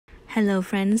Hello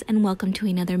friends, and welcome to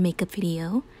another makeup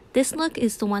video. This look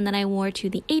is the one that I wore to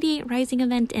the 88 Rising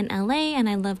event in LA, and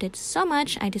I loved it so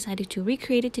much I decided to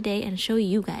recreate it today and show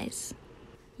you guys.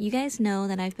 You guys know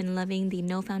that I've been loving the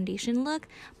no foundation look,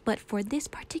 but for this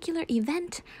particular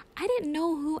event, I didn't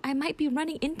know who I might be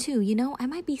running into, I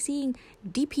might be seeing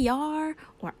DPR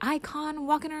or Icon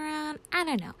walking around, I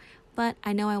don't know. But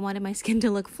I know I wanted my skin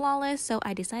to look flawless, so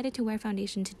I decided to wear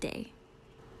foundation today.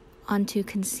 Onto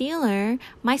concealer,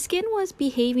 my skin was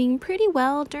behaving pretty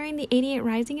well during the 88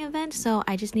 Rising event, so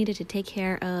I just needed to take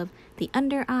care of the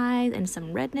under eyes and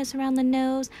some redness around the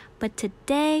nose, but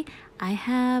today I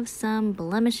have some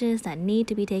blemishes that need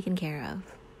to be taken care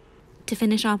of. To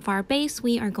finish off our base,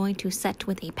 we are going to set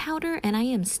with a powder, and I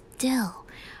am still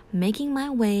making my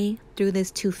way through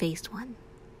this Too Faced one.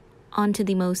 Onto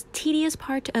the most tedious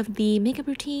part of the makeup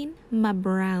routine, my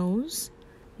brows.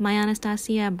 My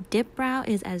Anastasia dip brow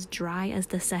is as dry as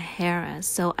the Sahara,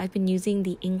 so I've been using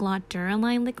the Inglot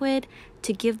Duraline liquid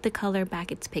to give the color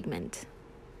back its pigment.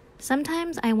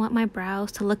 Sometimes I want my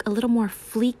brows to look a little more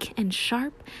sleek and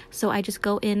sharp, so I just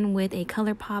go in with a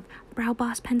Colourpop Brow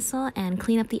Boss pencil and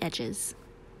clean up the edges.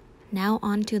 Now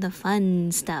on to the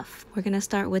fun stuff. We're going to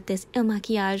start with this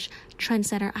Makiage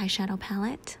Trendsetter eyeshadow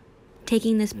palette.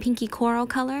 Taking this pinky coral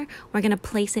color, we're going to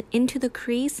place it into the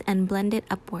crease and blend it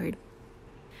upward.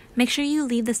 Make sure you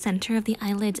leave the center of the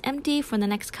eyelids empty for the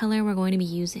next color we're going to be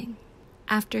using.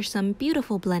 After some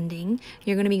beautiful blending,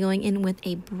 you're going to be going in with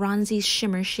a bronzy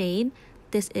shimmer shade.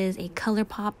 This is a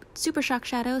Colourpop Super Shock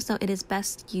Shadow, so it is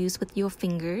best used with your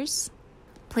fingers.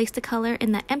 Place the color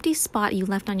in the empty spot you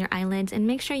left on your eyelids and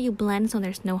make sure you blend so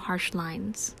there's no harsh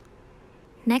lines.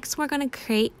 Next, we're going to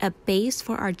create a base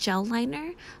for our gel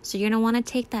liner. So you're going to want to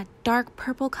take that dark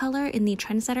purple color in the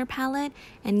Trendsetter palette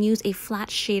and use a flat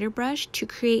shader brush to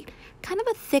create kind of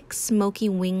a thick smoky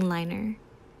wing liner.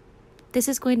 This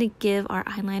is going to give our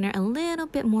eyeliner a little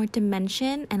bit more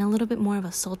dimension and a little bit more of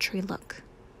a sultry look.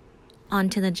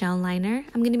 Onto the gel liner,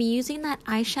 I'm going to be using that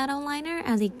eyeshadow liner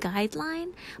as a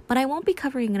guideline, but I won't be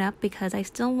covering it up because I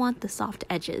still want the soft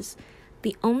edges.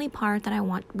 The only part that I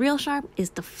want real sharp is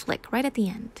the flick right at the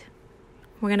end.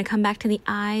 We're going to come back to the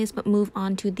eyes, but move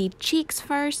on to the cheeks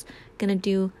first. Gonna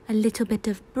do a little bit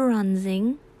of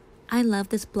bronzing. I love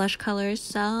this blush color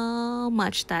so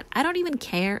much that I don't even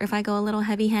care if I go a little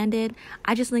heavy-handed.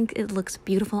 I just think it looks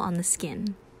beautiful on the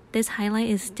skin. This highlight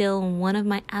is still one of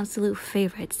my absolute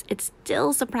favorites. It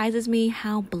still surprises me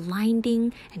how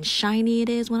blinding and shiny it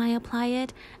is when I apply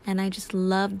it, and I just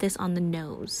love this on the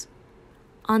nose.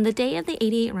 On the day of the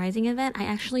 88 Rising event, I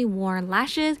actually wore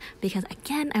lashes because,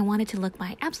 again, I wanted to look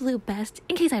my absolute best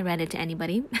in case I read it to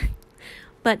anybody.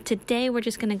 But today, we're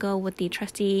just going to go with the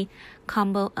trusty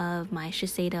combo of my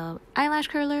Shiseido eyelash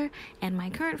curler and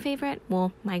my current favorite,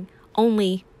 well, my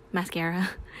only mascara,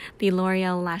 the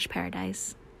L'Oreal Lash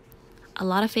Paradise. A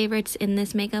lot of favorites in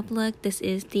this makeup look. This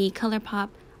is the Colourpop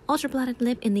Ultra Blotted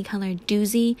Lip in the color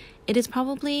Doozy. It is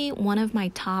probably one of my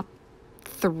top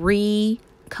 3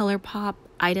 Colourpop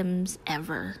items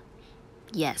ever.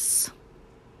 Yes.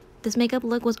 This makeup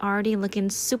look was already looking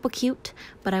super cute,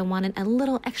 but I wanted a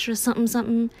little extra something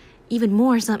something, even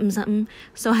more something something,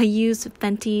 so I used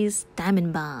Fenty's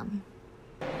Diamond Bomb.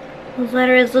 That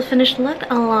is the finished look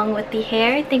along with the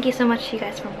hair. Thank you so much you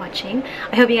guys for watching.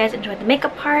 I hope you guys enjoyed the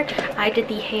makeup part. I did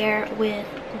the hair with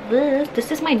this.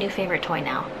 This is my new favorite toy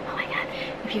now.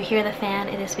 If you hear the fan,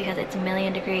 it is because it's a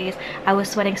million degrees. I was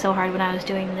sweating so hard when I was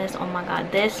doing this. Oh my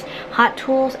god, this hot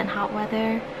tools and hot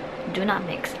weather do not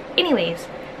mix. Anyways,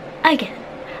 again,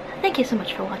 thank you so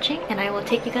much for watching, and I will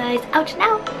take you guys out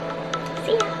now.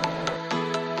 See ya!